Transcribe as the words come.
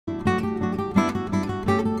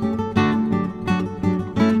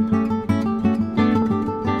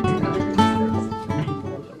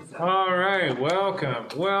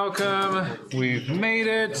Welcome. We've made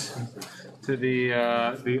it to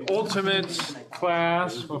the ultimate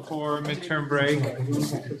class before midterm break.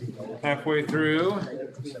 Halfway through.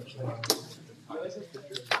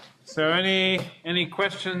 So any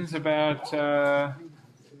questions about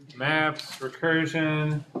maps,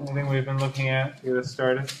 recursion, anything we've been looking at to get us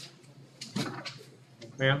started?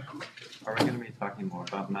 Yeah. Are we going to be talking more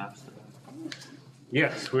about maps today?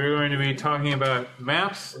 Yes, we're going to be talking about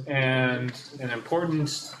maps and an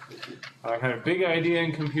important kind of big idea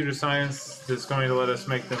in computer science that's going to let us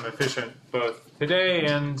make them efficient both today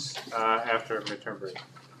and after midterm break.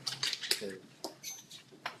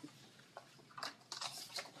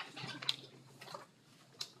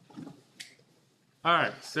 All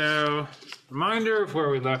right, so reminder of where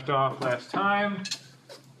we left off last time,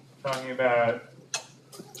 talking about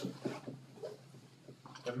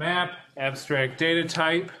the map abstract data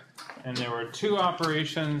type, and there were two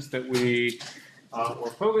operations that we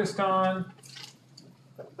were focused on.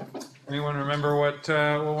 Anyone remember what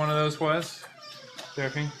one of those was?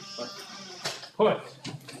 Stephanie? Put.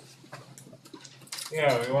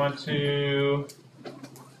 Yeah, we want to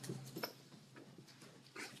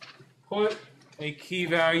put a key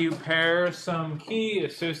value pair, some key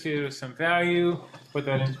associated with some value, put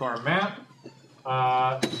that into our map.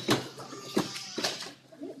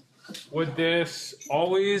 Would this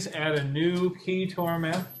always add a new key to our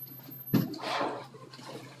map?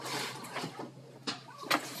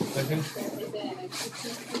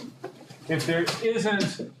 If there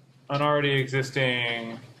isn't an already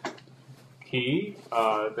existing key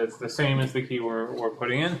that's the same as the key we're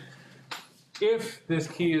putting in, if this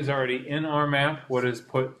key is already in our map, what is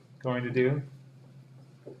put going to do?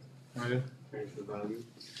 Change the value.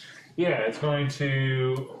 Yeah, it's going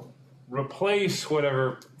to replace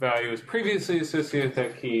whatever value is previously associated with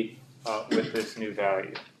that key with this new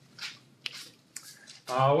value.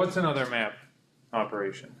 What's another map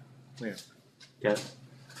operation? Yeah.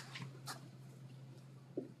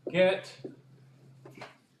 Get.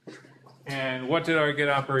 And what did our get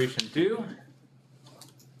operation do?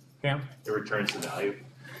 Cam? It returns the value.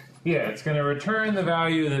 Yeah, it's going to return the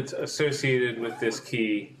value that's associated with this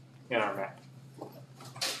key in our map.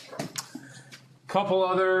 Couple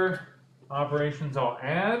other operations I'll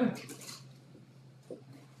add.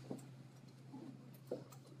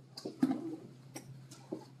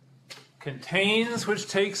 Contains, which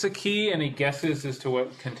takes a key. Any guesses as to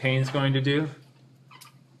what contains going to do?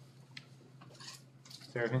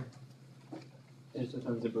 Sarah? It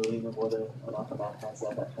determines the Boolean of whether or not the map has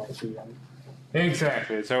that key on it.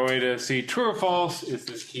 Exactly. It's our way to see true or false. Is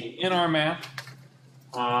this key in our map?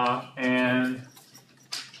 And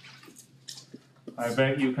I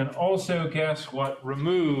bet you can also guess what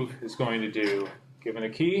remove is going to do. Given a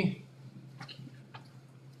key,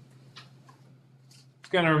 it's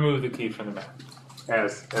going to remove the key from the map,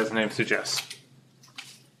 as the name suggests.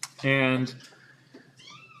 And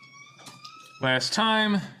last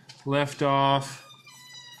time, left off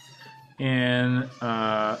in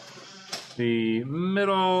the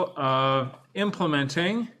middle of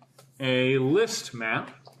implementing a list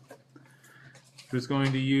map, which was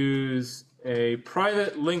going to use a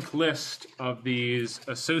private linked list of these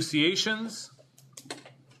associations,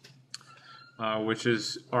 which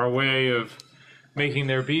is our way of making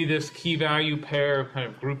there be this key value pair, kind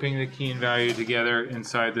of grouping the key and value together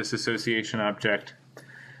inside this association object.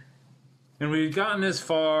 And we've gotten as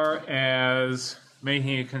far as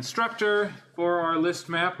making a constructor for our list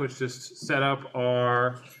map, which just set up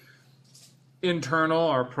our internal,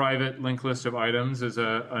 our private linked list of items as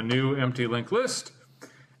a new empty linked list.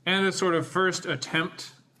 And the sort of first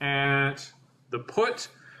attempt at the put,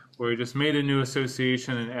 where we just made a new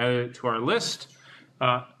association and added it to our list.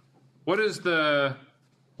 What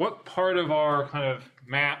part of our kind of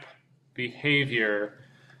map behavior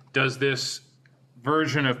does this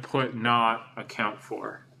version of put not account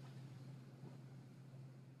for?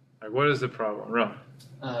 Like, what is the problem? Ron?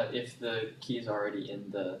 If the key is already in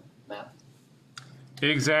the map.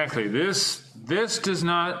 Exactly. This does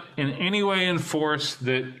not in any way enforce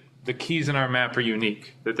that the keys in our map are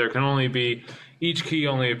unique, that there can only be, each key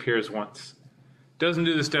only appears once. Doesn't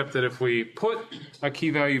do the step that if we put a key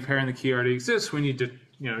value pair and the key already exists, we need to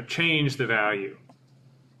change the value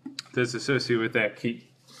that's associated with that key.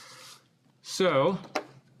 So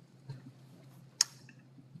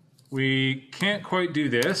we can't quite do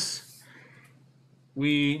this.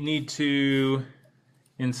 We need to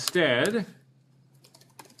instead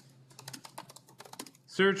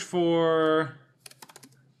search for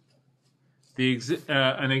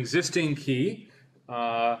an existing key,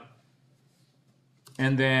 and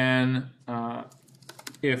then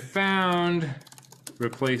if found,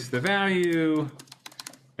 replace the value,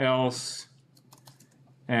 else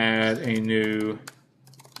add a new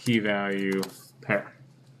key value pair.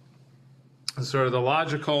 Sort of the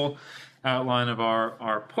logical outline of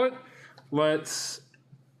our put. Let's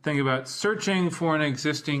think about searching for an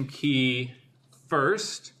existing key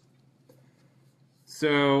first.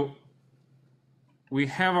 So we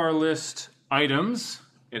have our list items.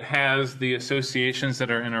 It has the associations that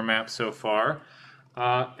are in our map so far.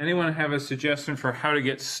 Anyone have a suggestion for how to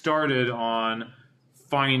get started on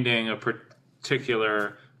finding a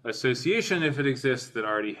particular association, if it exists, that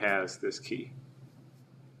already has this key?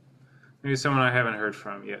 Maybe someone I haven't heard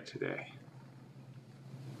from yet today.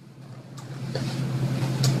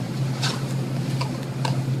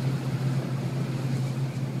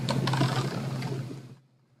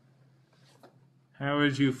 How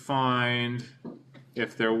would you find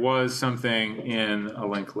if there was something in a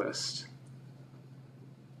linked list?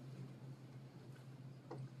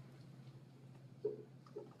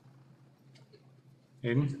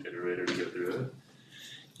 Aiden? Iterator to get through it.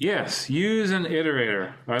 Yes, use an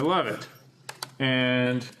iterator. I love it.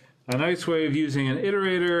 And a nice way of using an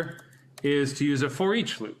iterator is to use a for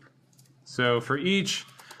each loop. So for each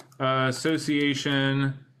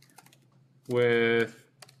association with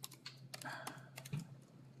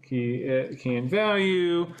key and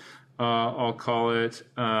value, I'll call it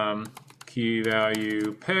key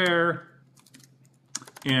value pair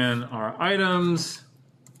in our items.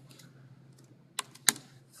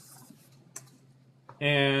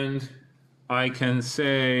 And I can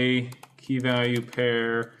say key value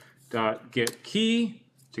pair dot get key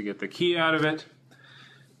to get the key out of it.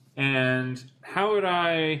 And how would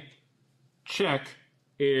I check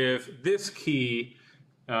if this key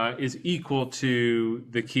is equal to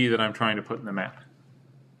the key that I'm trying to put in the map?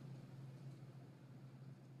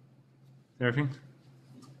 Everything?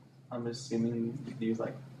 I'm assuming you use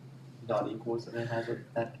like dot equals and it has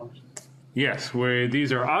that function. Yes,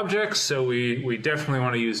 these are objects, so we definitely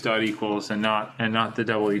want to use dot equals and not the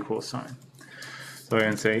double equals sign. So I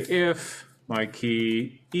can say if my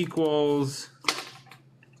key equals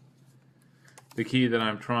the key that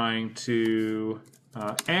I'm trying to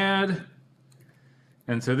add,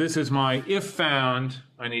 and so this is my if found,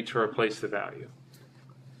 I need to replace the value.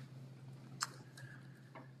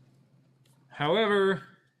 However,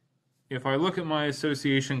 if I look at my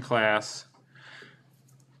association class,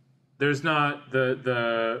 there's not,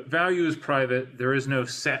 the value is private, there is no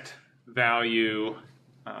set value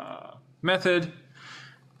method.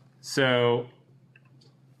 So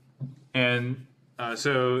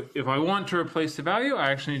if I want to replace the value, I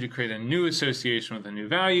actually need to create a new association with a new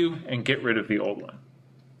value and get rid of the old one.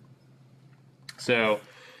 So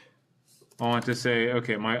I want to say,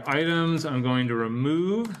 okay, my items, I'm going to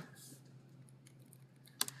remove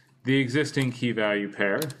the existing key value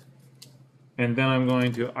pair. And then I'm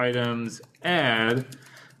going to items add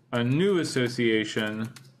a new association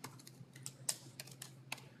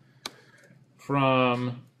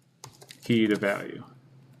from key to value.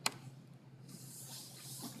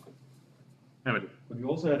 Would you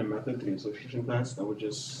also add a method to the association class that would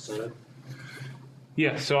just set it?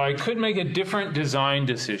 Yeah, so I could make a different design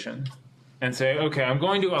decision and say, okay, I'm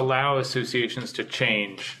going to allow associations to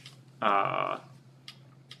change, but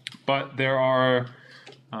there are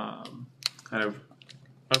kind of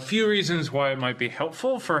a few reasons why it might be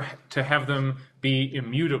helpful to have them be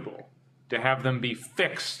immutable, to have them be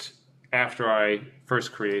fixed after I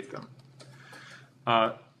first create them.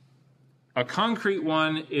 A concrete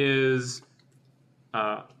one is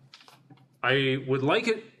I would like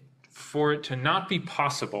it for it to not be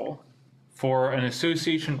possible for an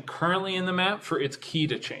association currently in the map for its key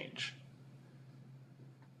to change.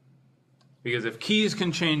 Because if keys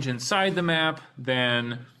can change inside the map,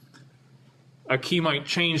 then a key might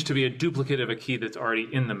change to be a duplicate of a key that's already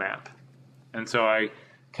in the map. And so I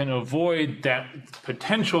can avoid that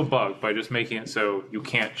potential bug by just making it so you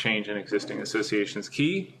can't change an existing association's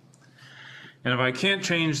key. And if I can't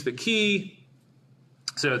change the key,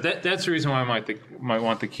 so that's the reason why I might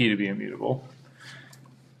want the key to be immutable.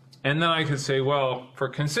 And then I could say, well, for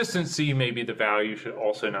consistency, maybe the value should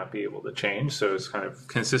also not be able to change. So it's kind of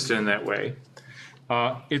consistent in that way.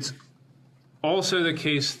 It's also the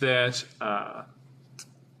case that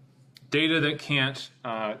data that can't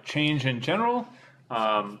change in general,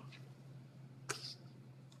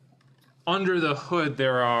 under the hood,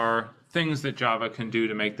 there are things that Java can do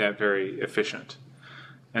to make that very efficient.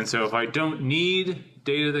 And so if I don't need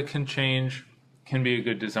data that can change, can be a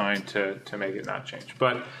good design to make it not change.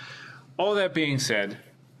 But all that being said,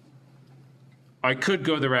 I could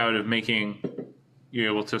go the route of making you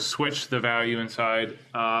able to switch the value inside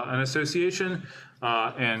an association,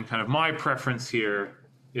 And kind of my preference here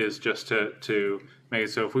is just to make it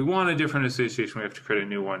so if we want a different association, we have to create a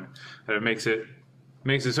new one. And it makes it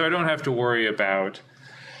so I don't have to worry about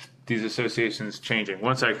these associations changing.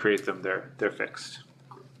 Once I create them, they're fixed.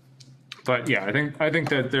 But yeah, I think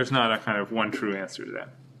that there's not a kind of one true answer to that.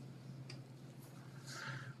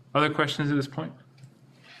 Other questions at this point?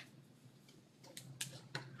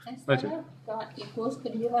 Instead of dot equals,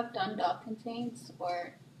 could you have done dot contains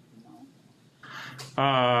or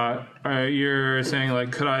no? You're saying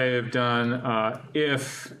like, could I have done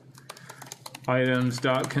if items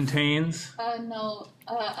dot contains? No.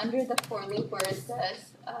 Under the for loop where it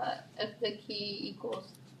says if the key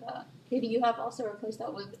equals the. Could you have also replaced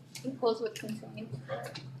that with equals with contains?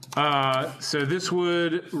 So this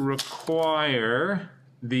would require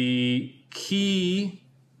the key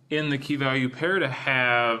in the key value pair to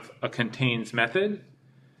have a contains method.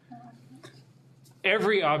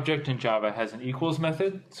 Every object in Java has an equals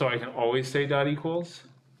method, so I can always say dot equals.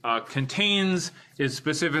 Contains is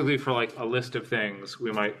specifically for like a list of things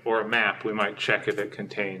we might, or a map, we might check if it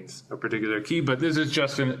contains a particular key, but this is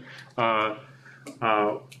just an,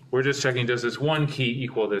 we're just checking, does this one key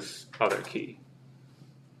equal this other key?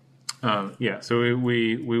 Yeah, so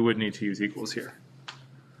we would need to use equals here.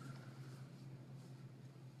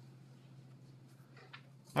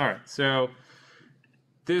 All right, so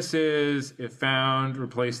this is if found,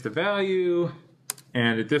 replace the value,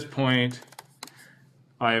 and at this point,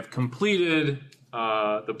 I have completed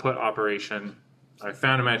the put operation. I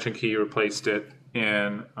found a matching key, replaced it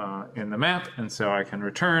in the map, and so I can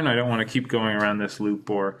return. I don't want to keep going around this loop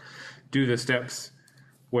or do the steps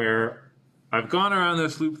where I've gone around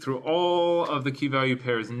this loop through all of the key value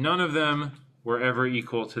pairs. None of them were ever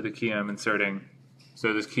equal to the key I'm inserting.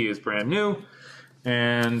 So this key is brand new,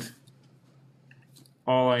 and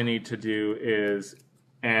all I need to do is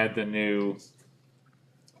add the new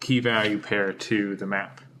key value pair to the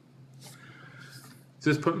map.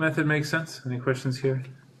 Does this put method make sense? Any questions here?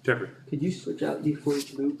 Jeffrey? Could you switch out the for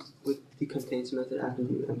each loop with the contains method after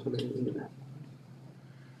you implement it in the map?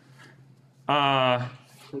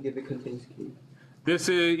 Like if it contains key. This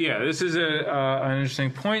is an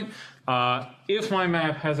interesting point. If my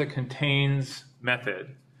map has a contains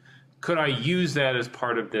method, could I use that as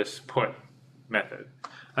part of this put method?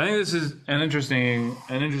 I think this is an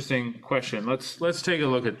interesting question. Let's take a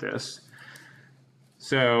look at this.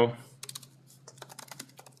 So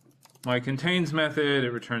my contains method,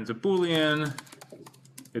 it returns a Boolean,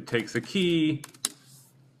 it takes a key,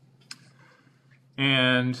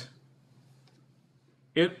 and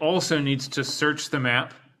it also needs to search the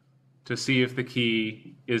map to see if the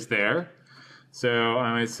key is there. So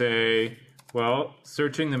I might say, well,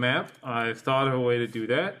 searching the map, I've thought of a way to do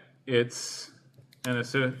that. It's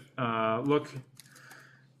look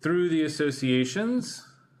through the associations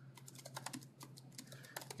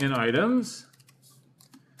in items,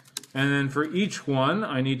 and then for each one,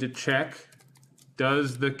 I need to check,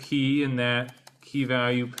 does the key in that key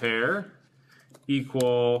value pair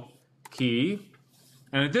equal key?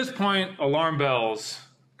 And at this point, alarm bells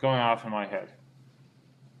going off in my head.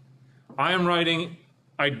 I am writing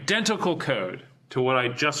identical code to what I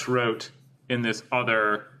just wrote in this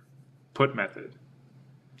other put method.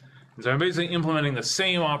 And so I'm basically implementing the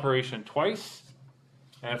same operation twice.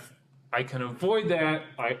 And if I can avoid that,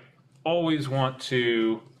 I always want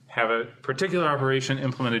to have a particular operation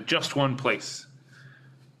implemented just one place.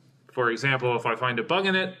 For example, if I find a bug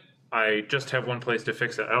in it, I just have one place to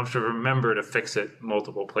fix it. I don't have to remember to fix it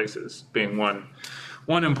multiple places, being one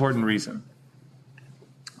important reason.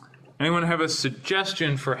 Anyone have a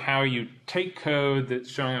suggestion for how you take code that's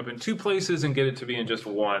showing up in two places and get it to be in just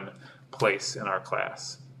one place in our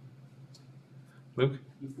class? Luke?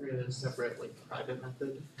 You create a separate private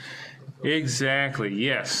method? Exactly,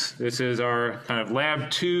 yes. This is our kind of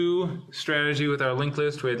lab 2 strategy with our linked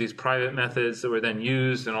list. We have these private methods that were then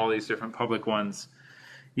used and all these different public ones.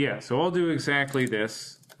 Yeah, so I'll do exactly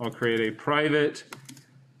this. I'll create a private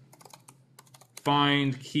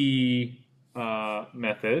find key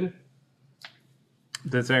method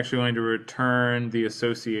that's actually going to return the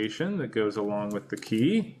association that goes along with the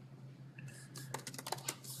key.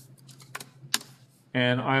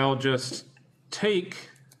 And I'll just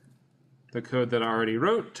take the code that I already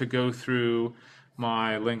wrote to go through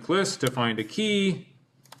my linked list to find a key.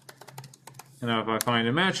 And if I find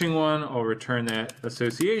a matching one, I'll return that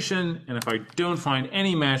association. And if I don't find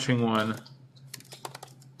any matching one,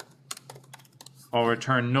 I'll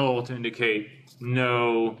return null to indicate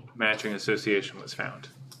no matching association was found.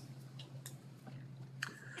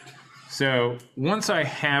 So once I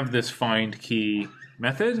have this find key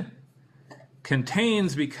method,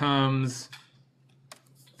 contains becomes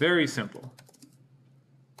very simple.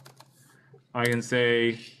 I can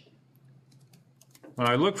say, when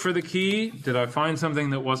I look for the key, did I find something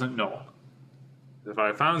that wasn't null? If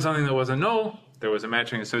I found something that wasn't null, there was a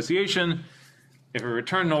matching association. If it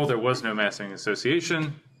returned null, there was no matching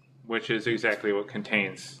association, which is exactly what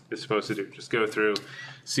contains is supposed to do. Just go through,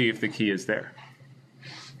 see if the key is there.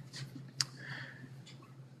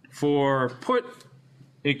 For put,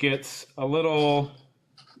 it gets a little,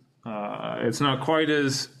 it's not quite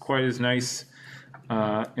as nice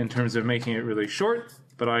in terms of making it really short,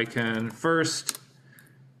 but I can first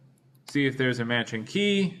see if there's a matching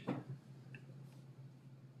key,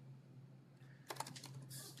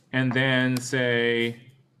 and then say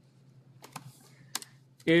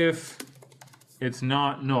if it's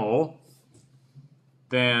not null,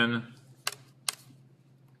 then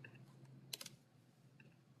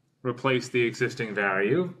replace the existing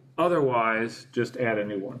value. Otherwise, just add a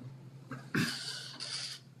new one.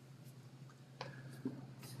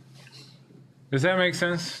 Does that make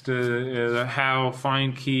sense? How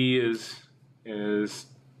find key is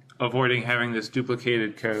avoiding having this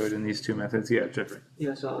duplicated code in these two methods? Yeah, Jeffrey.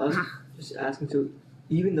 Yeah, so I was just asking, so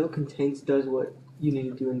even though contains does what you need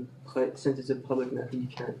to do in put, since it's a public method, you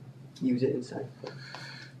can't use it inside put.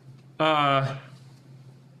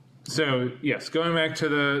 So yes, going back to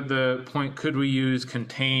the point, could we use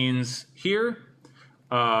contains here?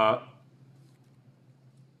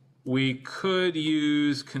 We could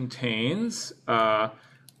use contains, but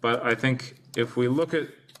I think if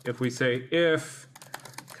we say if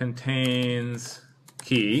contains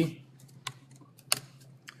key,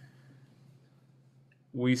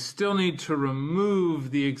 we still need to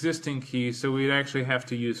remove the existing key, so we'd actually have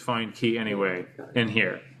to use find key anyway in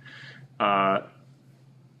here.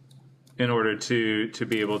 In order to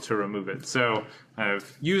be able to remove it. So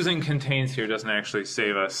using contains here doesn't actually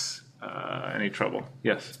save us any trouble.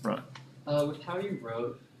 Yes, Ron? With how you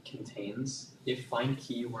wrote contains, if find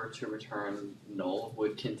key were to return null,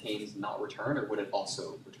 would contains not return, or would it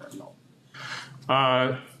also return null?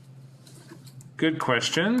 Good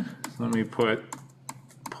question. Let me put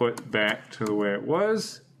back to the way it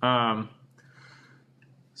was.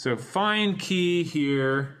 So find key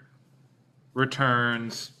here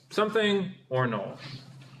returns something or null.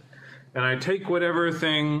 And I take whatever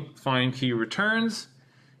thing find key returns,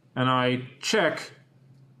 and I check,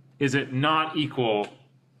 is it not equal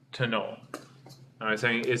to null? And I'm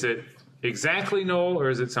saying, is it exactly null or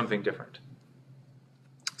is it something different?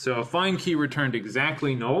 So if find key returned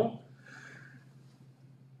exactly null,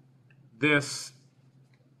 this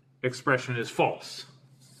expression is false.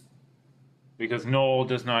 Because null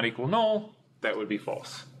does not equal null, that would be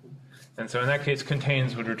false. And so in that case,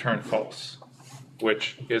 contains would return false,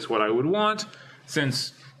 which is what I would want,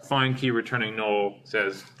 since find key returning null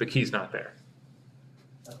says the key's not there.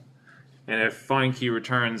 And if find key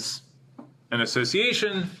returns an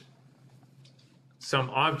association, some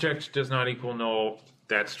object does not equal null,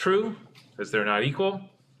 that's true, because they're not equal,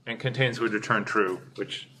 and contains would return true,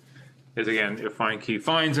 which is, again, if find key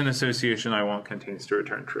finds an association, I want contains to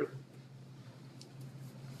return true.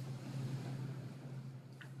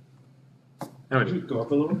 Could you go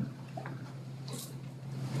up a little?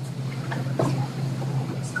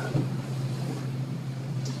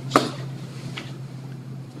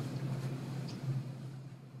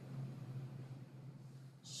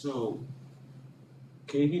 So,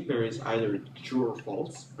 KD pair is either true or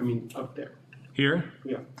false. I mean, up there. Here,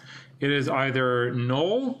 Yeah. it is either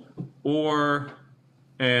null or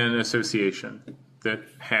an association that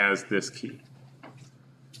has this key.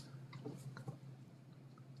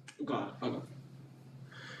 Got it. Okay.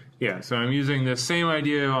 Yeah, so I'm using the same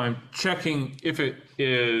idea. I'm checking if it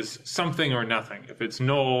is something or nothing, if it's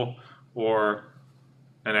null or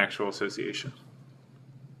an actual association.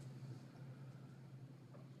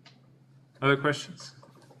 Other questions?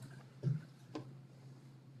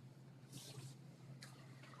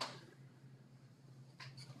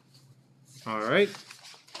 All right.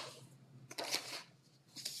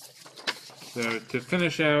 So to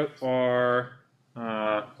finish out our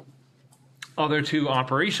other two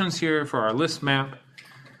operations here for our list map,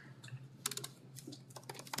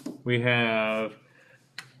 we have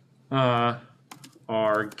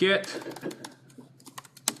our get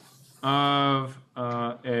of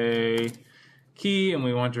a key, and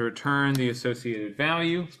we want to return the associated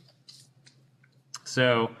value.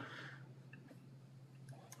 So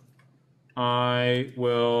I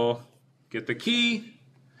will get the key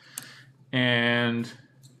and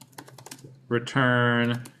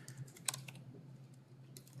return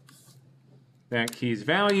that key's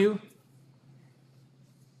value.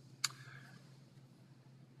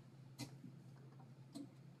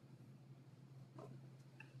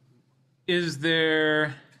 is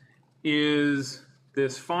there is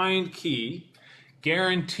this find key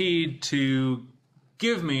guaranteed to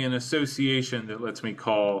give me an association that lets me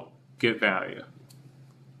call get value.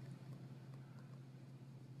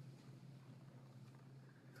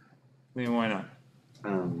 I mean, why not?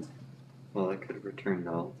 Well, it could return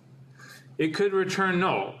null. It could return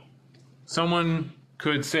null. Someone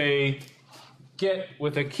could say get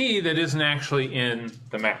with a key that isn't actually in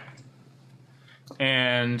the map.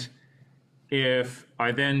 And if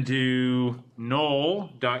I then do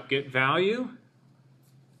null.getValue,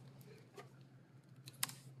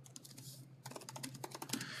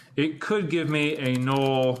 it could give me a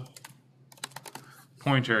null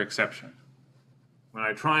pointer exception. When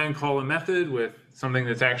I try and call a method with something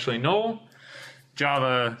that's actually null,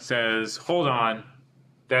 Java says, hold on,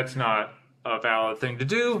 that's not a valid thing to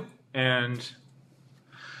do, and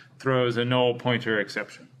throws a null pointer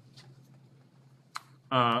exception.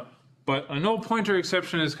 But a null pointer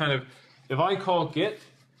exception is kind of, if I call get,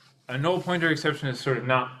 a null pointer exception is sort of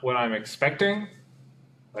not what I'm expecting.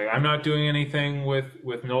 Like, I'm not doing anything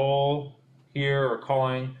with null here or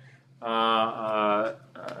calling.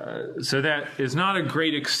 So that is not a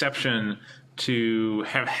great exception to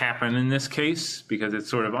have happen in this case, because it's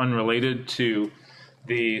sort of unrelated to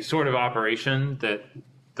the sort of operation that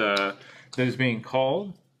is being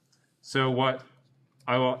called. So what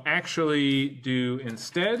I will actually do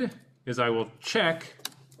instead is I will check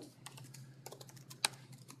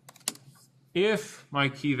if my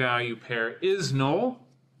key value pair is null.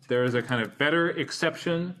 There is a kind of better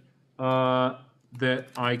exception that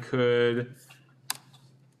I could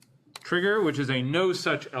trigger, which is a no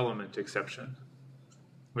such element exception,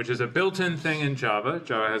 which is a built-in thing in Java.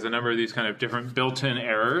 Java has a number of these kind of different built-in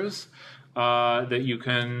errors that you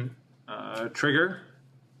can trigger.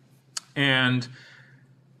 And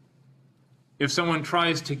if someone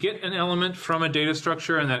tries to get an element from a data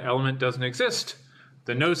structure and that element doesn't exist,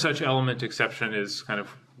 the no such element exception is kind of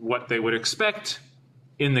what they would expect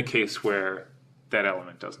in the case where that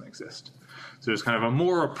element doesn't exist. So there's kind of a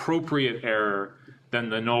more appropriate error than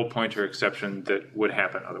the null pointer exception that would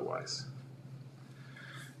happen otherwise.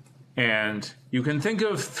 And you can think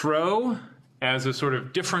of throw as a sort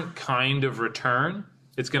of different kind of return.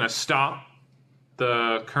 It's going to stop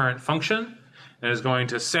the current function and is going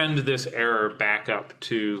to send this error back up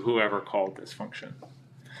to whoever called this function.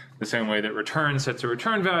 The same way that return sets a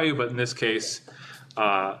return value, but in this case,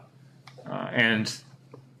 and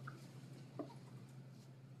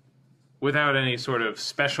without any sort of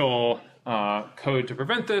special code to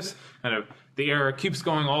prevent this, kind of the error keeps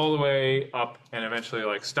going all the way up and eventually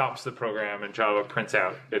like stops the program and Java prints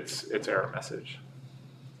out its error message.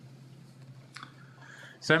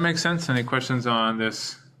 Does that make sense? Any questions on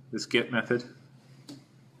this get method?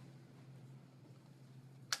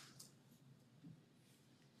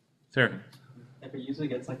 Sarah? If a user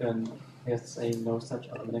gets like a no such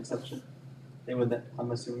element exception, they would then,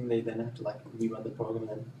 I'm assuming they then have to like rerun the program and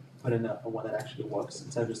then put in a one that actually works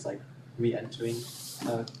instead of just like re-entering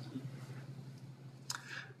a key.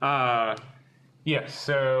 Yes,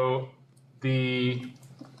 so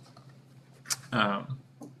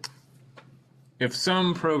if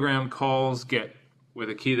some program calls get with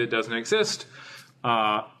a key that doesn't exist,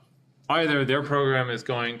 either their program is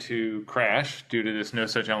going to crash due to this no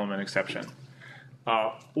such element exception,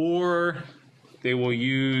 or they will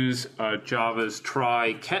use Java's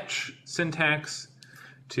try catch syntax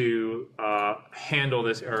to handle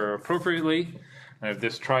this error appropriately. And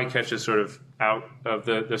this try catch is sort of out of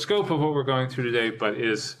the scope of what we're going through today, but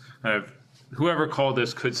is kind of whoever called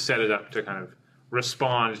this could set it up to kind of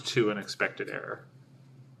respond to an expected error.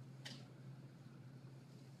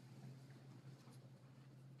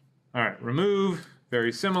 All right, remove,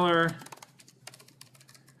 very similar.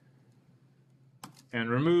 And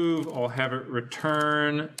remove, I'll have it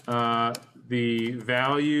return the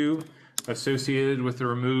value associated with the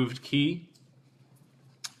removed key.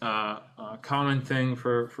 A common thing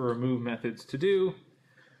for remove methods to do.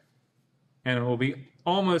 And it will be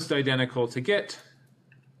almost identical to get,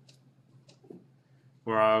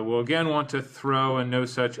 where I will again want to throw a no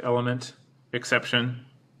such element exception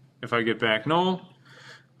if I get back null.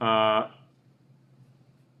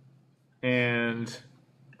 And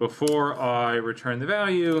before I return the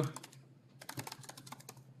value,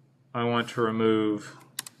 I want to remove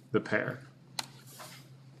the pair.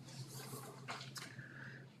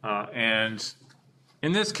 And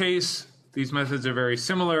in this case, these methods are very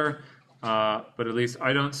similar, but at least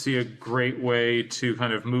I don't see a great way to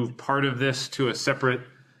kind of move part of this to a separate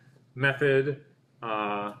method,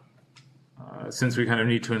 since we kind of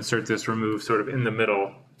need to insert this remove sort of in the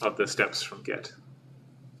middle of the steps from get.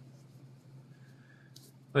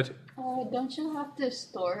 Don't you have to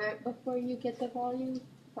store it before you get the value?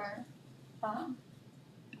 Or,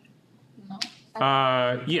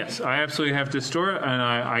 no. Yes, I absolutely have to store it, and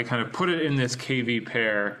I kind of put it in this KV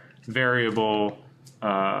pair variable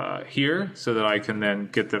here so that I can then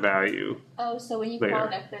get the value. Oh, so when you later. call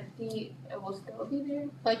it F50, it will still be there?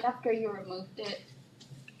 Like after you removed it?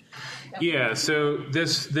 Yeah, so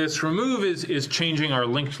this remove is changing our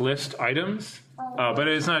linked list items, but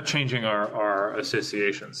it's not changing our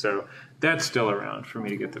association. So that's still around for me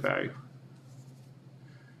to get the value.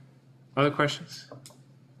 Other questions?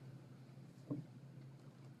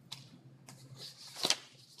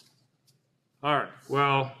 All right,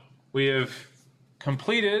 well, we have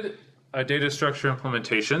completed a data structure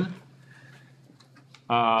implementation.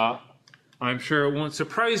 I'm sure it won't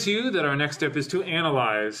surprise you that our next step is to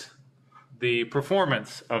analyze the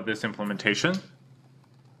performance of this implementation.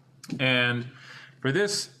 And for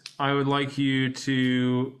this, I would like you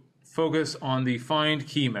to focus on the find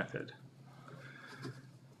key method.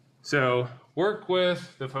 So work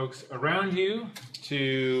with the folks around you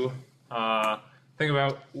to think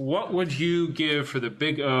about what would you give for the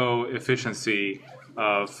big O efficiency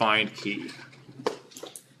of find key.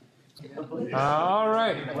 All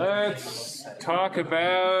right, let's talk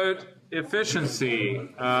about efficiency.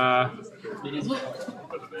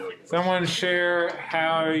 Someone share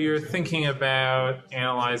how you're thinking about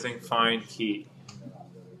analyzing find key.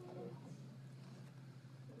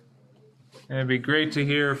 And it'd be great to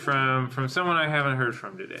hear from someone I haven't heard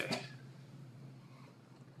from today.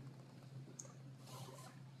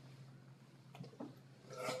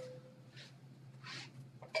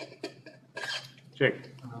 Jake.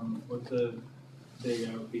 What the big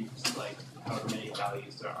O be like however many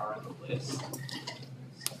values there are on the list.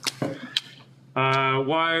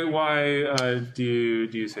 Why do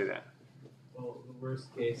you say that? Well, the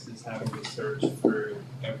worst case is having to search for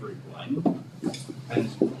everyone,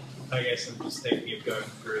 and I guess I'm just thinking of going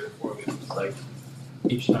through the formulas like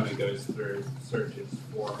each time it goes through searches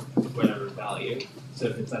for whatever value. So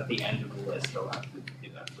if it's at the end of the list, I'll have to do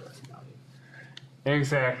that for every value.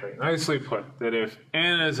 Exactly. Nicely put. That if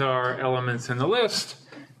n is our elements in the list,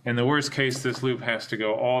 in the worst case, this loop has to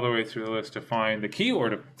go all the way through the list to find the key or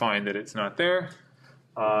to find that it's not there.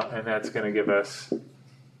 And that's going to give us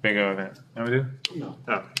big O event. No, we do?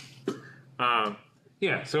 No. Oh.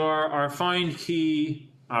 Yeah, so our find key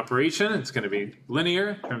operation, it's going to be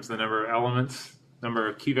linear in terms of the number of elements, number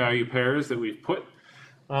of key value pairs that we've put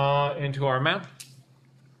into our map.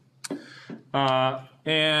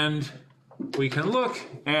 And we can look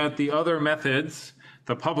at the other methods,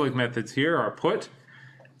 the public methods here are put,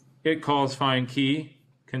 it calls find key,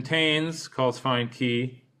 contains calls find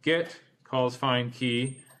key, get calls find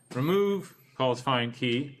key, remove calls find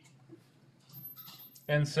key.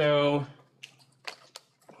 And so,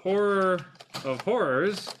 horror of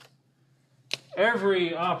horrors,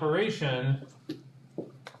 every operation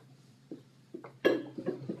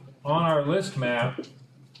on our list map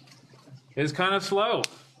is kind of slow.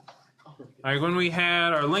 Like when we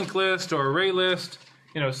had our linked list or array list,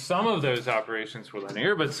 some of those operations were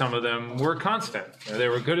linear, but some of them were constant. They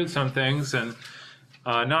were good at some things and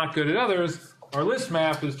not good at others. Our list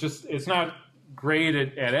map is it's not great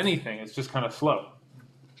at anything. It's just kind of slow.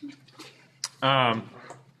 And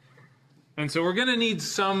so we're going to need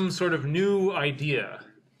some sort of new idea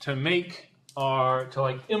to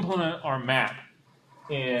implement our map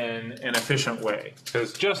in an efficient way.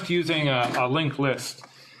 Because just using a linked list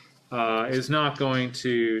is not going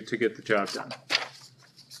to get the job done.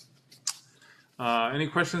 Any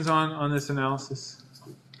questions on this analysis?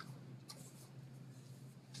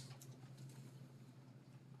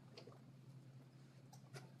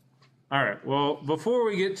 All right, well, before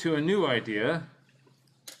we get to a new idea,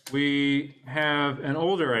 we have an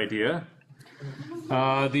older idea,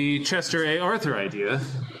 the Chester A. Arthur idea.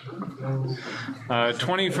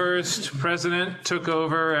 21st president took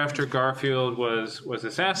over after Garfield was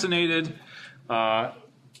assassinated.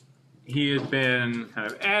 He had been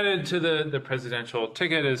kind of added to the presidential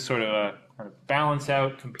ticket as sort of a kind of balance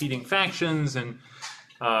out competing factions. And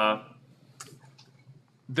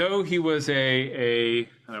though he was a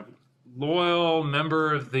kind of loyal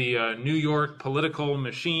member of the New York political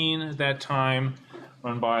machine at that time,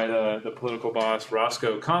 run by the political boss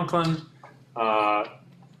Roscoe Conklin,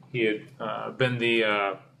 he had been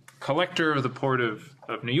the collector of the Port of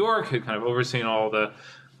New York, had kind of overseen all the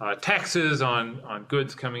taxes on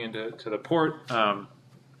goods coming into the port,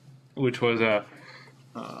 which was a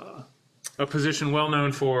position well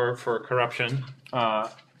known for corruption.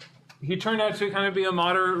 He turned out to kind of be a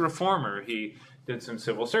moderate reformer. He did some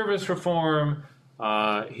civil service reform,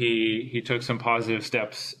 He took some positive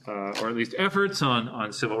steps, or at least efforts,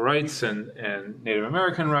 on civil rights and Native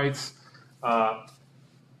American rights.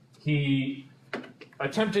 He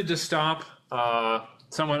attempted to stop,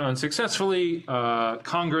 somewhat unsuccessfully,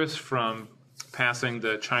 Congress from passing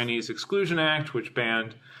the Chinese Exclusion Act, which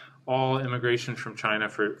banned all immigration from China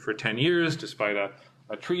for 10 years, despite a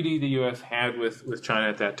treaty the U.S. had with China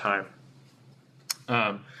at that time.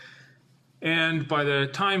 And by the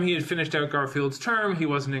time he had finished out Garfield's term, he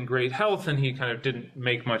wasn't in great health, and he kind of didn't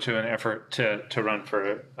make much of an effort to run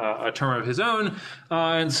for a term of his own,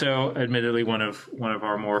 and so, admittedly, one of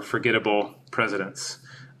our more forgettable presidents.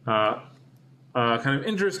 Kind of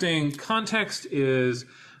interesting context is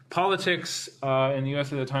politics in the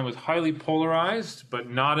U.S. at the time was highly polarized, but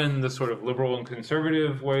not in the sort of liberal and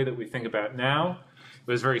conservative way that we think about now. It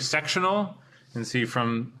was very sectional. You can see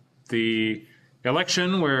from the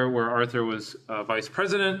election where Arthur was vice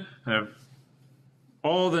president, kind of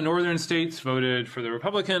all the northern states voted for the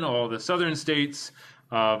Republican, all the southern states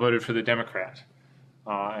voted for the Democrat.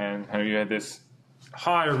 And kind of you had this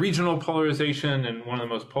high regional polarization, and one of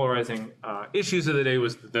the most polarizing issues of the day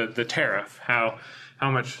was the tariff, how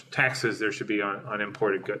much taxes there should be on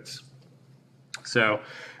imported goods. So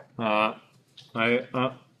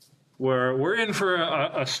we're in for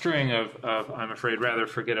a string of, I'm afraid, rather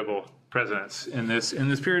forgettable presidents in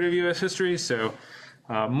this period of U.S. history. So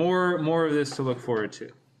more of this to look forward to.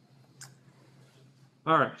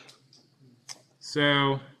 All right.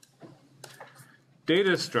 So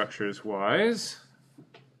data structures wise,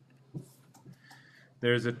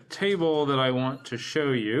 there's a table that I want to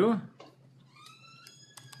show you.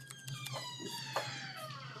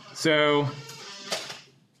 So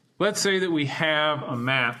let's say that we have a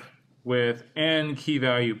map with n key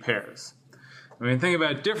value pairs. I mean, think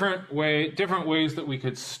about different ways that we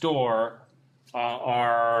could store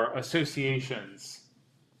our associations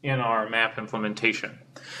in our map implementation.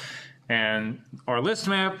 And our list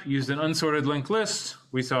map used an unsorted linked list.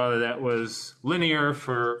 We saw that was linear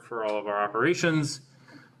for all of our operations.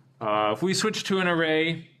 If we switch to an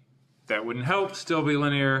array, that wouldn't help, still be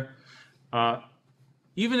linear.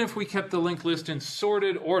 Even if we kept the linked list in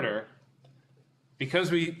sorted order,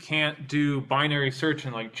 because we can't do binary search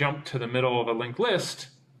and like jump to the middle of a linked list,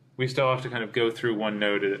 we still have to kind of go through one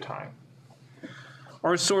node at a time.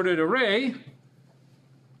 Our sorted array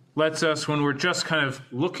lets us, when we're just kind of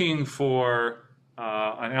looking for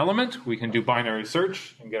an element, we can do binary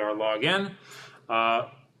search and get our log n.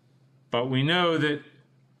 But we know that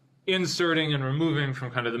inserting and removing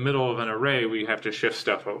from kind of the middle of an array, we have to shift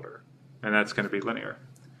stuff over, and that's going to be linear.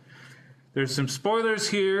 There's some spoilers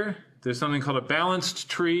here. There's something called a balanced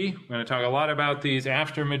tree. We're going to talk a lot about these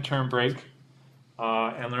after midterm break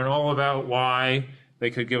and learn all about why they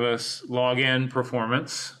could give us log n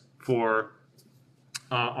performance for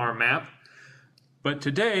our map. But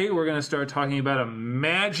today we're going to start talking about a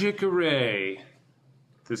magic array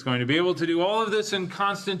that's going to be able to do all of this in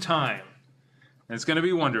constant time. And it's going to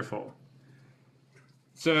be wonderful.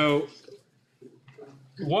 So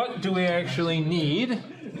what do we actually need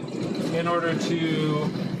in order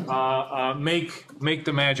to make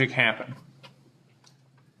the magic happen?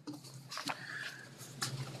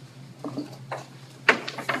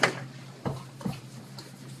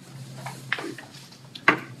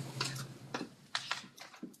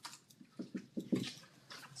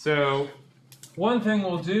 So one thing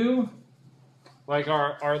we'll do, like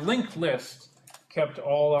our linked list kept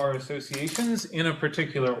all our associations in a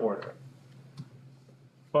particular order.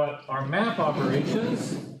 But our map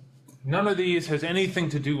operations, none of these has anything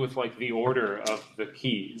to do with like the order of the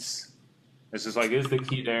keys. This is like, is the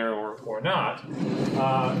key there or not?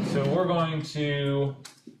 So we're going to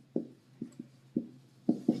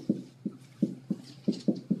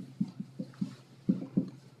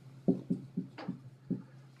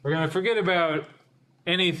forget about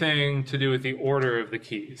anything to do with the order of the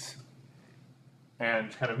keys.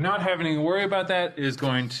 And kind of not having to worry about that is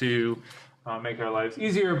going to make our lives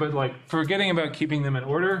easier, but like forgetting about keeping them in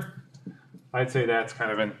order, I'd say that's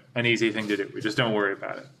kind of an easy thing to do. We just don't worry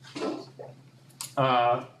about it.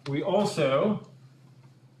 We also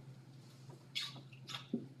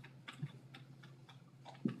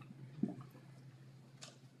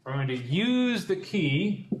are going to use the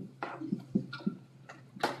key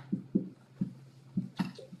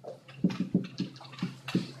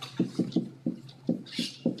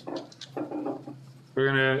we're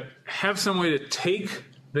going to have some way to take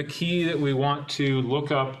the key that we want to look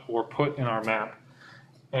up or put in our map,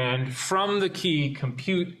 and from the key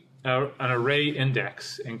compute an array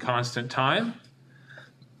index in constant time.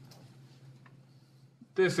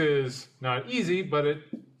 This is not easy, but it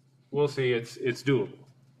we'll see it's doable.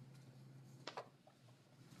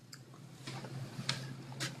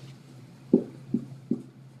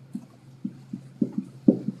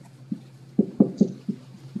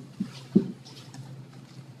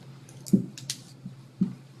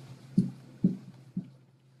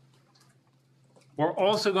 We're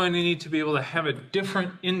also going to need to be able to have a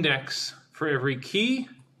different index for every key,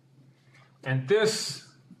 and this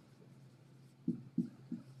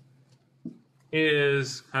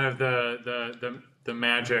is kind of the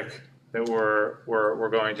magic that we're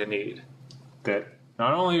going to need. That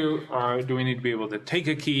not only do we need to be able to take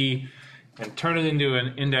a key and turn it into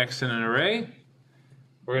an index in an array,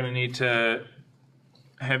 we're going to need to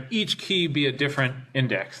have each key be a different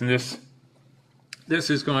index, and this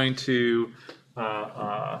is going to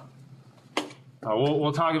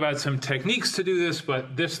we'll talk about some techniques to do this,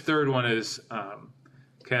 but this third one is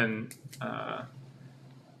going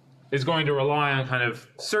to rely on kind of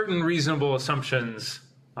certain reasonable assumptions,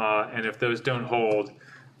 and if those don't hold,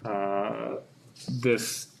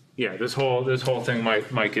 this whole thing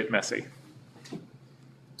might get messy.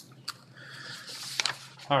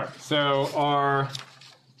 All right, so our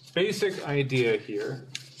basic idea here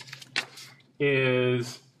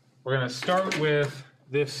is we're going to start with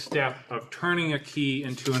this step of turning a key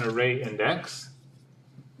into an array index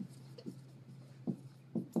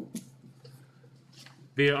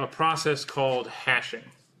via a process called hashing.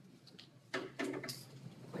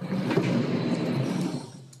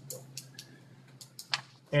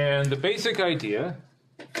 And the basic idea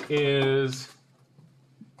is,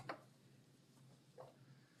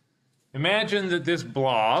 imagine that this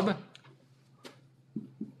blob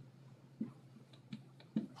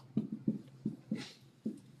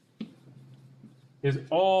is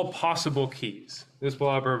all possible keys. This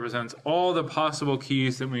blob represents all the possible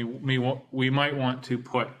keys that we might want to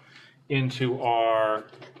put into our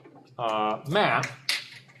map.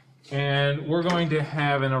 And we're going to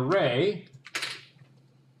have an array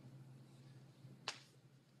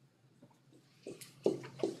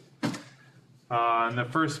and the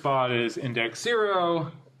first spot is index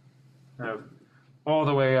 0, all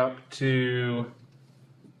the way up to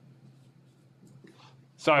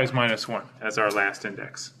size -1 as our last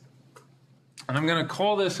index. And I'm going to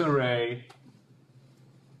call this array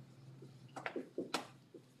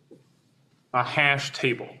a hash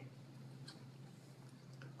table.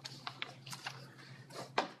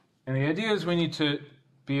 And the idea is we need to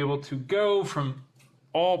be able to go from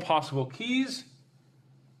all possible keys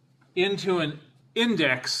into an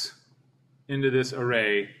index into this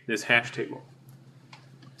array, this hash table.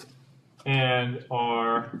 And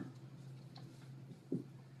our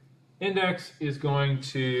index is going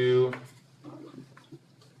to,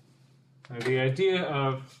 the idea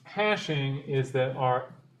of hashing is that our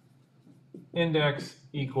index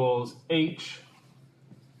equals h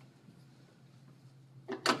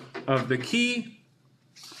of the key,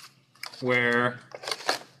 where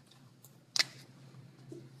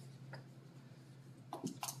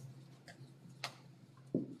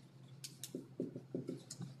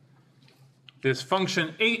this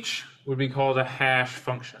function h would be called a hash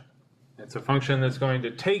function. It's a function that's going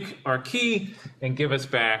to take our key and give us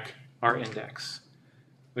back our index,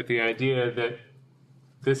 with the idea that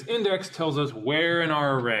this index tells us where in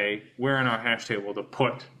our array, where in our hash table to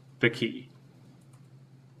put the key.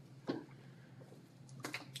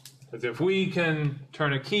 Because if we can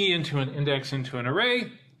turn a key into an index into an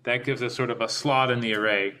array, that gives us sort of a slot in the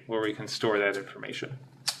array where we can store that information.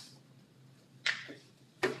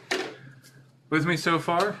 With me so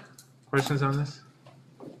far? Questions on this?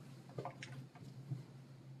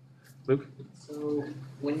 Luke? So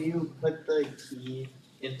when you put the key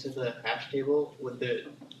into the hash table,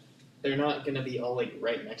 they're not going to be all like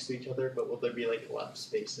right next to each other, but will there be like left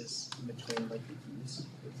spaces in between like the keys?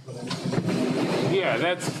 Yeah,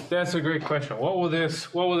 that's a great question. What will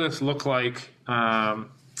this look like when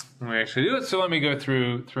we actually do it? So let me go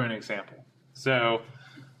through an example. So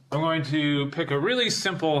I'm going to pick a really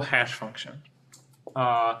simple hash function.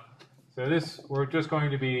 We're just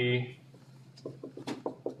going to be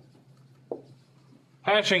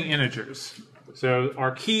hashing integers. So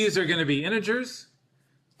our keys are going to be integers.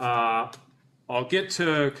 I'll get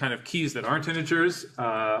to kind of keys that aren't integers in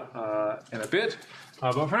a bit.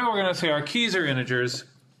 But for now, we're going to say our keys are integers.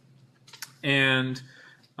 And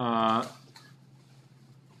we're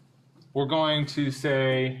going to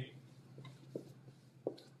say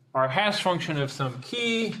our hash function of some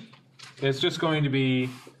key is just going to be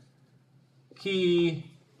key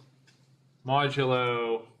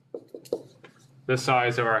modulo the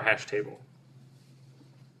size of our hash table.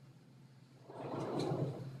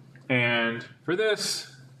 And for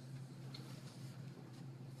this,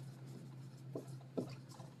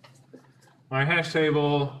 my hash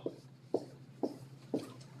table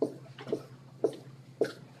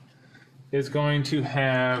is going to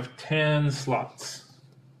have 10 slots.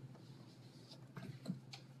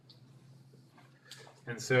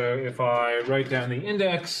 And so if I write down the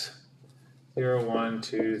index, 0, 1,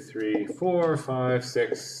 2, 3, 4, 5,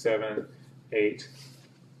 6, 7, 8,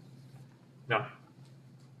 9.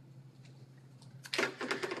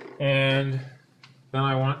 And then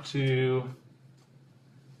I want to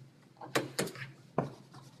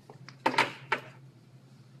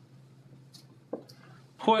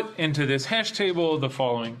put into this hash table the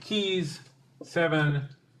following keys: 7,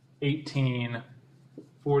 18,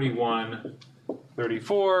 41,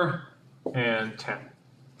 34, and 10.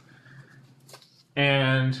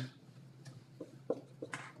 And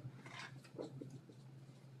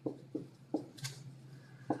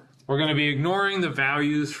we're going to be ignoring the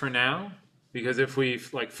values for now, because if we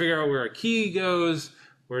figure out where a key goes,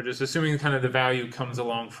 we're just assuming kind of the value comes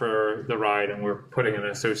along for the ride, and we're putting an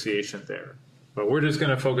association there. But we're just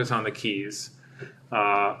going to focus on the keys,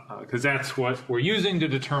 because that's what we're using to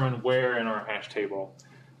determine where in our hash table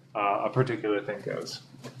a particular thing goes.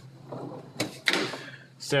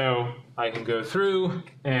 So I can go through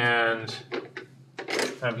and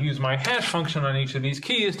use my hash function on each of these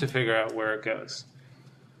keys to figure out where it goes.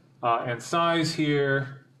 And size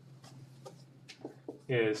here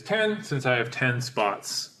is 10, since I have 10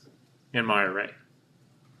 spots in my array.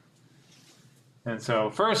 And so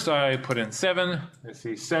first I put in 7. I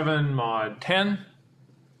see 7 mod 10.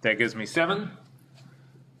 That gives me 7.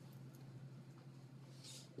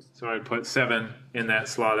 So I put 7 in that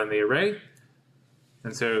slot in the array.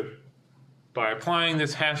 And so by applying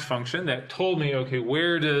this hash function, that told me, okay,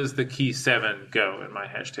 where does the key 7 go in my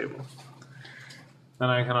hash table? Then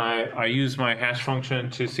I use my hash function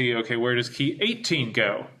to see, okay, where does key 18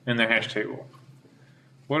 go in the hash table?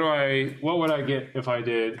 What would I get if I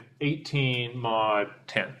did 18 mod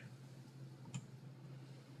 10?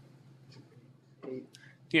 8.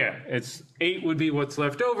 Yeah, 8 would be what's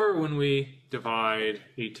left over when we divide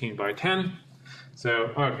 18 by 10.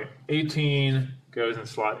 So, okay, 18 goes in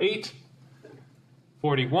slot 8.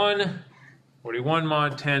 41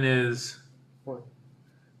 mod 10 is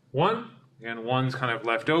 1. And 1's kind of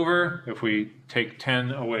left over if we take 10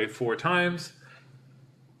 away 4 times.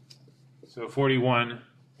 So 41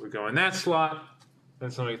 would go in that slot. Then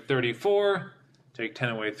something 34, take 10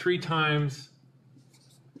 away 3 times.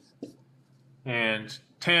 And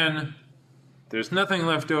 10, there's nothing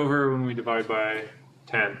left over when we divide by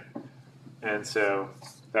 10. And so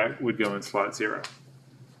that would go in slot 0.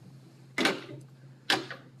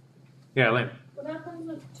 Yeah, Lynn. What happens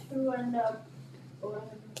if 2 end up going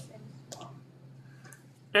in the same spot?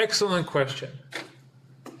 Excellent question.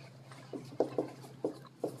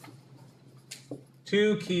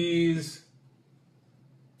 2 keys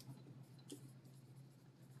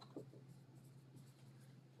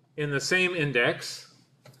in the same index.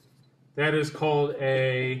 That is called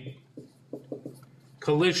a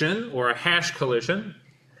collision or a hash collision.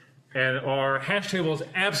 And our hash table is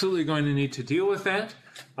absolutely going to need to deal with that.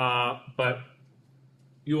 But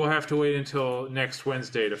you will have to wait until next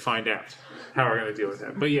Wednesday to find out how we're going to deal with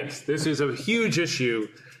that. But yes, this is a huge issue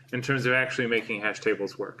in terms of actually making hash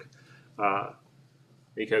tables work.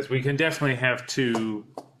 Because we can definitely have two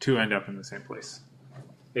end up in the same place.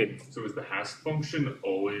 So is the hash function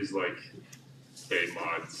always like a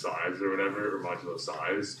mod size or whatever, or modulo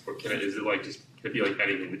size? Or can it be like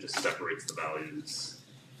anything that just separates the values?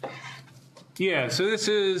 Yeah, so this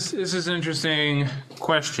is an interesting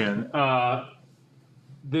question.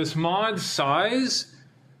 This mod size,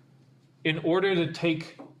 in order to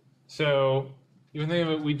take, so you can think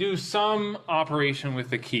of it, we do some operation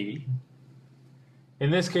with the key.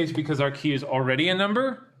 In this case, because our key is already a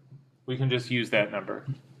number, we can just use that number.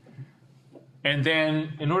 And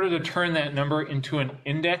then in order to turn that number into an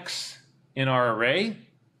index in our array,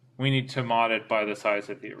 we need to mod it by the size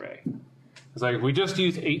of the array. It's like if we just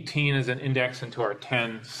use 18 as an index into our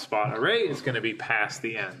 10 spot array, it's going to be past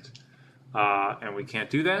the end. And we can't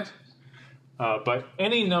do that. But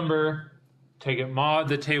any number, take it mod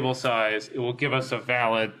the table size, it will give us a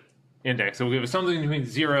valid index. It will give us something between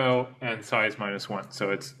 0 and size minus 1.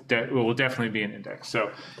 So it will definitely be an index.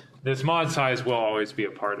 So this mod size will always be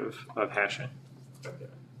a part of hashing.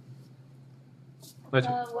 What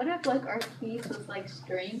if our keys was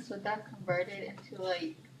strings? Would that convert it into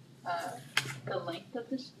the length of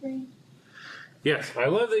the string? Yes, I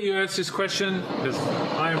love that you asked this question because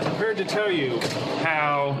I am prepared to tell you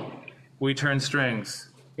how we turn strings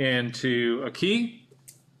into a key.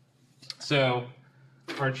 So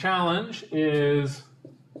our challenge is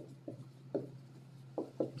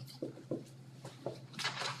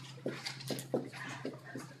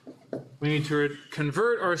we need to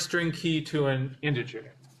convert our string key to an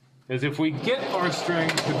integer. Because if we get our string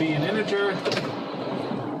to be an integer,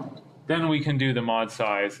 then we can do the mod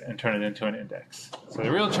size and turn it into an index. So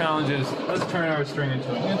the real challenge is, let's turn our string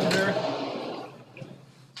into an integer.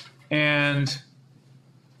 And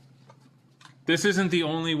this isn't the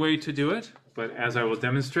only way to do it, but as I will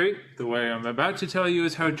demonstrate, the way I'm about to tell you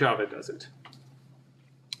is how Java does it.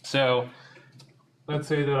 So let's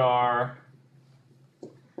say that our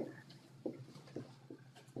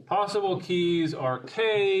possible keys are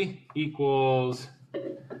k equals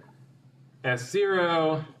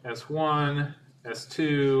S0, S1,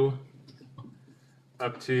 S2,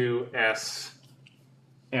 up to Sm.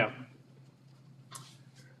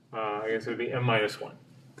 I guess it would be m minus 1.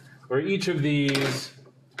 Where each of these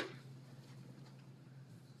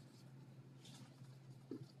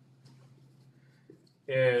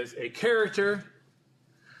is a character,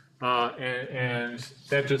 and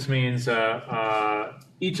that just means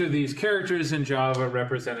each of these characters in Java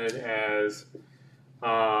represented as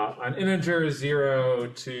an integer 0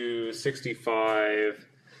 to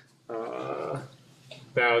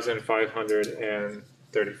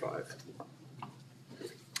 65,535.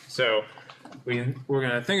 So we're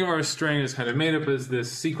going to think of our string as kind of made up as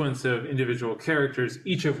this sequence of individual characters,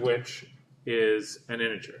 each of which is an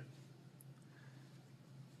integer.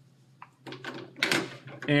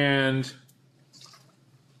 And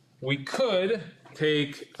we could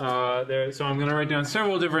take so I'm going to write down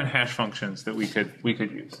several different hash functions that we could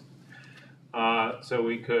use. So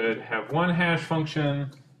we could have one hash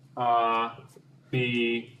function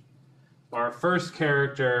be our first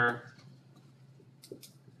character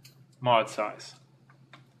mod size.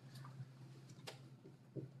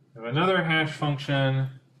 We have another hash function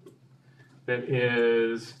that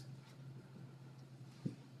is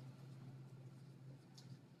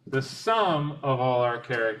the sum of all our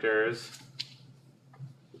characters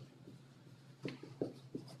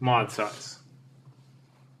mod size.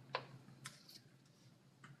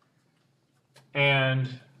 And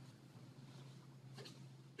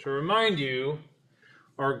to remind you,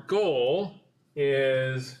 our goal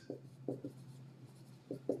is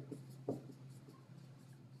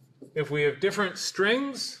if we have different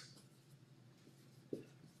strings,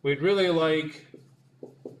 we'd really like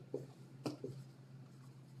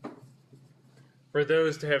for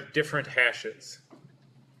those to have different hashes.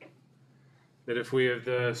 That if we have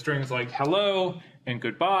the strings like hello and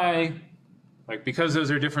goodbye, like because those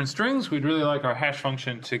are different strings, we'd really like our hash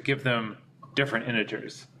function to give them different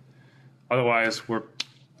integers. Otherwise,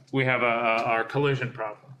 we have our collision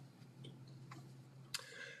problem.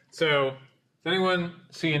 So, does anyone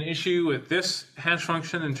see an issue with this hash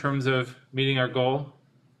function in terms of meeting our goal?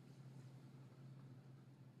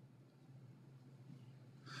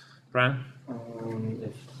 Brian?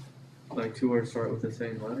 If like two words start with the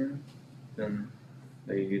same letter, then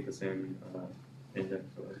they get the same index.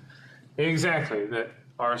 Exactly. That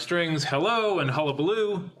our strings hello and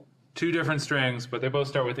hullabaloo, two different strings, but they both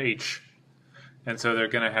start with H. And so they're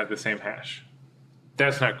going to have the same hash.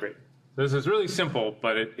 That's not great. This is really simple,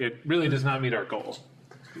 but it really does not meet our goal.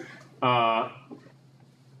 How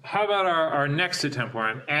about our next attempt where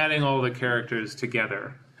I'm adding all the characters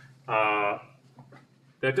together?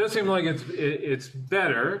 That does seem like it's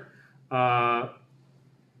better, but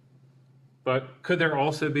could there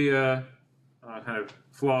also be a kind of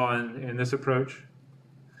flaw in this approach?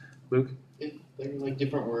 Luke? They're like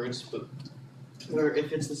different words, but or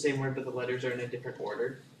if it's the same word but the letters are in a different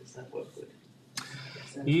order, is that what would?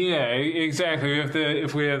 Yeah, exactly.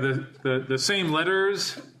 If we have the same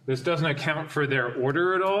letters, this doesn't account for their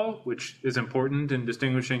order at all, which is important in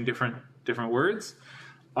distinguishing different words.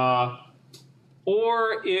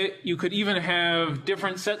 Or you could even have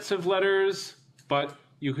different sets of letters, but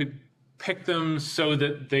you could pick them so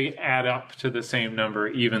that they add up to the same number,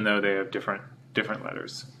 even though they have different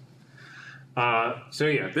letters. So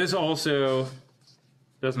yeah, this also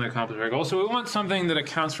doesn't accomplish our goal. So we want something that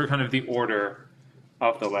accounts for kind of the order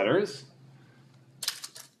of the letters.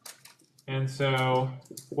 And so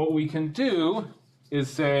what we can do is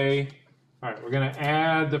say, all right, we're going to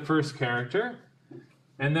add the first character,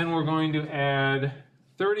 and then we're going to add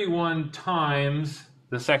 31 times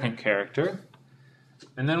the second character,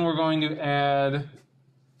 and then we're going to add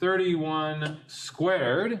 31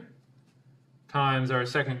 squared times our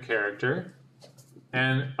second character,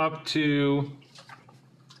 and up to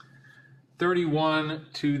 31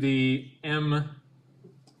 to the m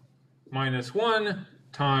minus 1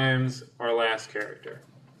 times our last character.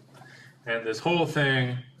 And this whole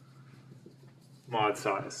thing mod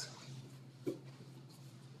size.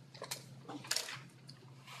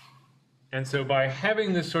 And so by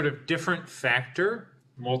having this sort of different factor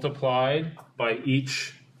multiplied by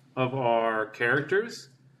each of our characters,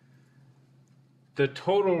 the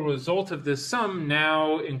total result of this sum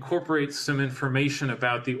now incorporates some information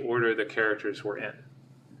about the order the characters were in.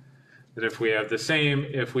 That if we have the same,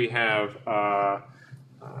 if we have,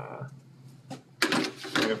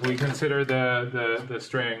 if we consider the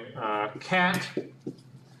string cat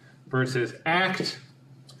versus act,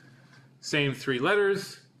 same 3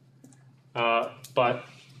 letters, but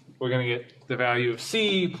we're going to get the value of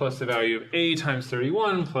C plus the value of A times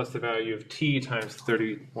 31 plus the value of T times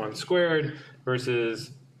 31 squared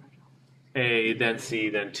versus A, then C,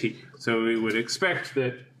 then T. So we would expect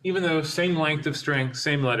that even though same length of string,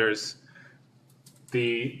 same letters,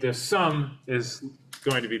 the sum is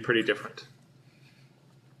going to be pretty different.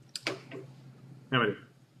 Anyway.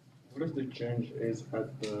 What if the change is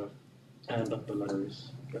at the end of the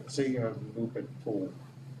letters? Let's say you have loop at 4.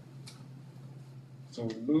 So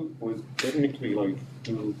loop would technically like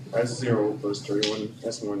do S0 plus 31,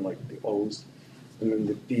 S1 like the O's, and then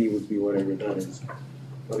the P would be whatever that is.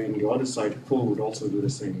 But on the other side, pull would also do the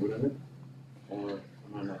same, wouldn't it? Or am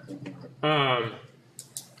I not thinking of it?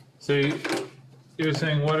 So you're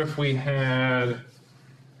saying what if we had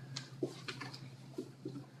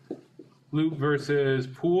loop versus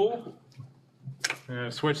pool?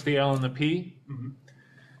 Switch the L and the P.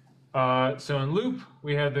 Mm-hmm. So in loop,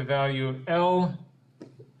 we have the value of L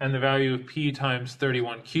and the value of P times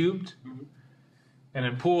 31 cubed. Mm-hmm. And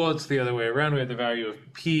in pool, it's the other way around. We have the value of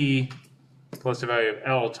P plus the value of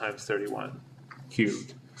L times 31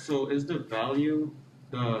 cubed. So is the value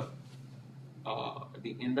the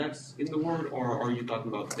index in the word, or are you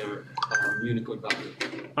talking about their Unicode value?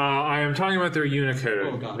 I am talking about their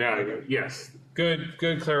Unicode value. Okay. Yes. Good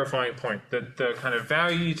clarifying point. That the kind of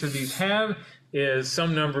value each of these have is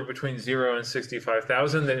some number between 0 and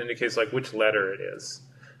 65,000 that indicates like which letter it is.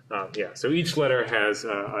 Yeah, so each letter has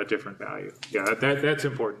a different value. Yeah, that's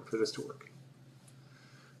important for this to work.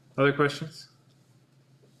 Other questions?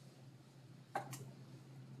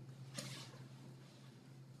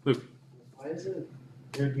 Luke. Why is it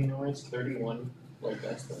Violini 31? Like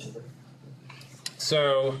that's the number.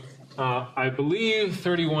 So I believe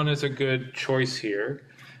 31 is a good choice here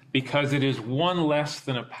because it is 1 less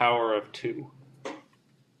than a power of 2.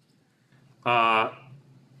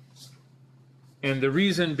 And the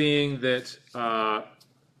reason being that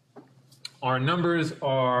our numbers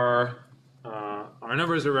are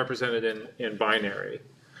represented in binary.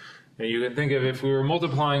 And you can think of if we were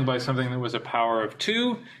multiplying by something that was a power of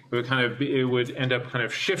 2, it would end up kind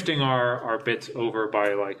of shifting our bits over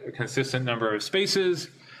by like a consistent number of spaces,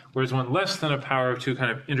 whereas 1 less than a power of 2 kind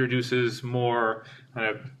of introduces more kind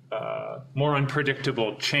of more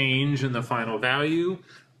unpredictable change in the final value,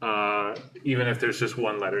 even if there's just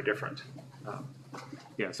 1 letter different.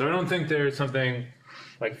 Yeah, so I don't think there's something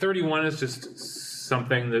like 31 is just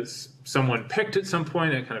something that someone picked at some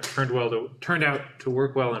point. It kind of turned out to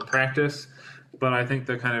work well in practice. But I think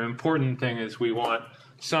the kind of important thing is we want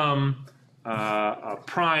some a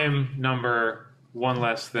prime number 1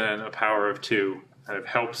 less than a power of 2 kind of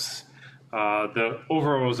helps the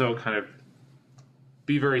overall result kind of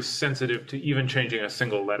be very sensitive to even changing a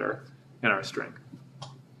single letter in our string.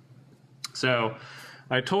 So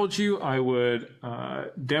I told you I would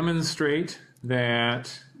demonstrate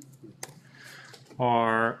that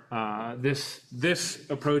this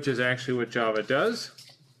approach is actually what Java does.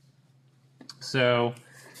 So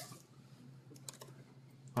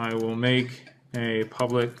I will make a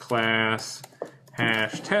public class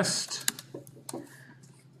hash test,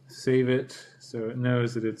 save it so it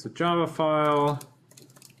knows that it's a Java file,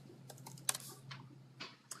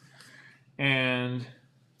 and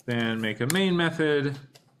then make a main method,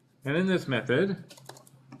 and in this method,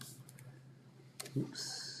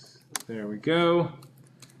 oops, there we go.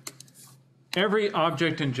 Every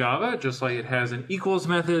object in Java, just like it has an equals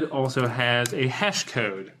method, also has a hash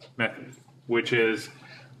code method, which is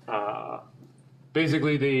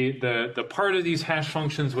basically the part of these hash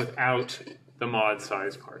functions without the mod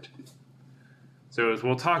size part. So as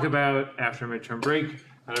we'll talk about after midterm break,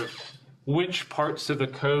 kind of which parts of the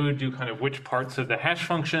code do kind of which parts of the hash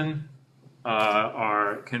function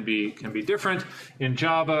can be different. In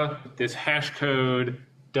Java, this hash code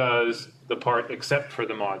does the part except for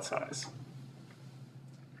the mod size.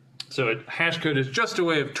 So a hash code is just a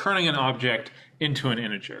way of turning an object into an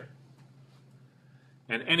integer.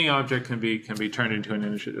 And any object can be turned into an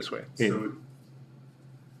integer this way. So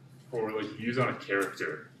for like use on a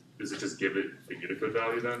character, does it just give it a Unicode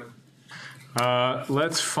value then?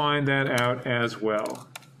 Let's find that out as well.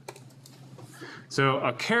 So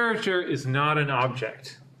a character is not an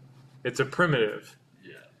object. It's a primitive.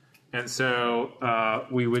 Yeah. And so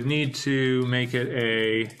we would need to make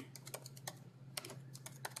it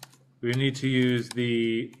we would need to use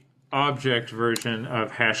the object version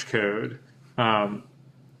of hash code.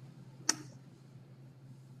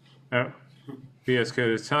 VS Code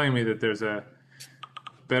is telling me that there's a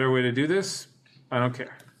better way to do this. I don't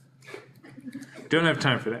care. Don't have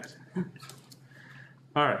time for that.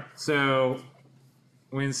 All right, so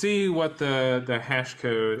we can see what the hash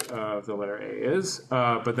code of the letter A is,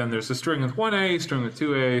 but then there's a string with 1A, string with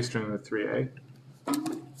 2A, string with 3A.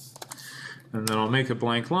 And then I'll make a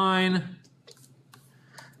blank line.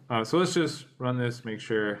 So let's just run this, make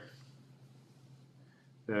sure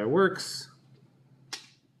that it works.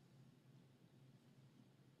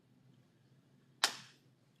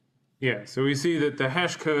 Yeah, so we see that the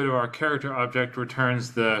hash code of our character object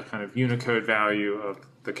returns the kind of Unicode value of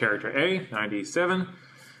the character A, 97.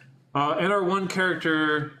 And our one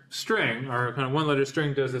character string, our kind of one letter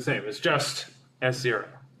string, does the same. It's just S0.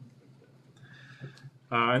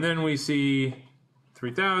 And then we see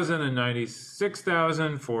 3,000 and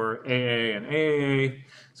 96,000 for AA and AAA.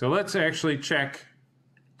 So let's actually check,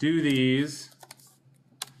 do these.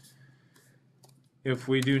 If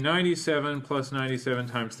we do 97 plus 97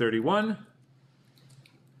 times 31,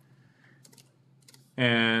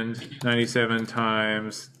 and 97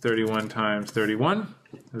 times 31 times 31,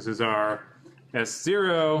 this is our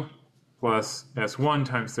S0 plus S1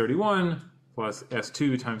 times 31 plus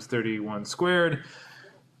S2 times 31 squared.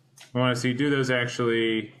 We want to see, do those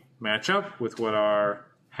actually match up with what our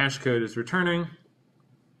hash code is returning?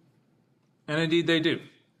 And indeed they do.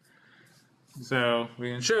 So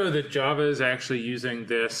we can show that Java is actually using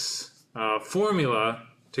this formula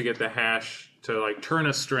to get the hash to like turn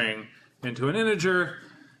a string into an integer,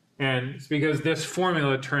 and it's because this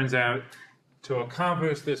formula turns out to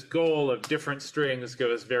accomplish this goal of different strings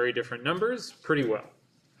give us very different numbers pretty well.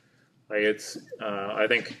 Like it's, I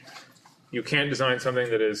think you can't design something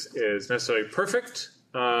that is necessarily perfect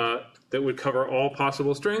that would cover all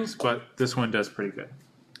possible strings, but this one does pretty good.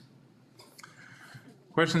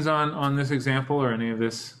 Questions on this example or any of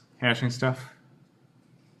this hashing stuff?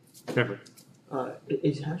 Jeffrey.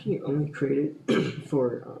 Is hashing only created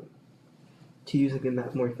for to use like the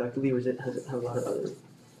map more effectively, or has it have a lot of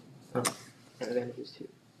other advantages too?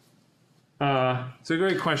 It's a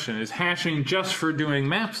great question. Is hashing just for doing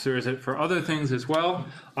maps, or is it for other things as well?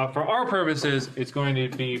 For our purposes, it's going to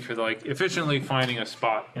be for like efficiently finding a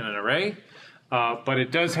spot in an array, but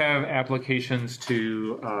it does have applications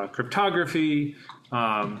to cryptography.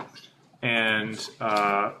 So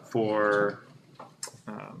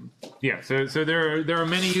there are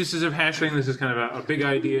many uses of hashing. This is kind of a big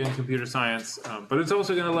idea in computer science, but it's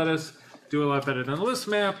also going to let us do a lot better than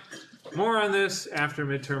ListMap. More on this after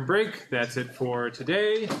midterm break. That's it for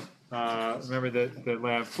today. Remember that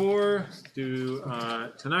Lab 4 due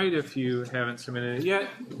tonight. If you haven't submitted it yet,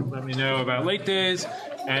 let me know about late days,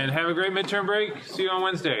 and have a great midterm break. See you on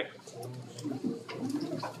Wednesday.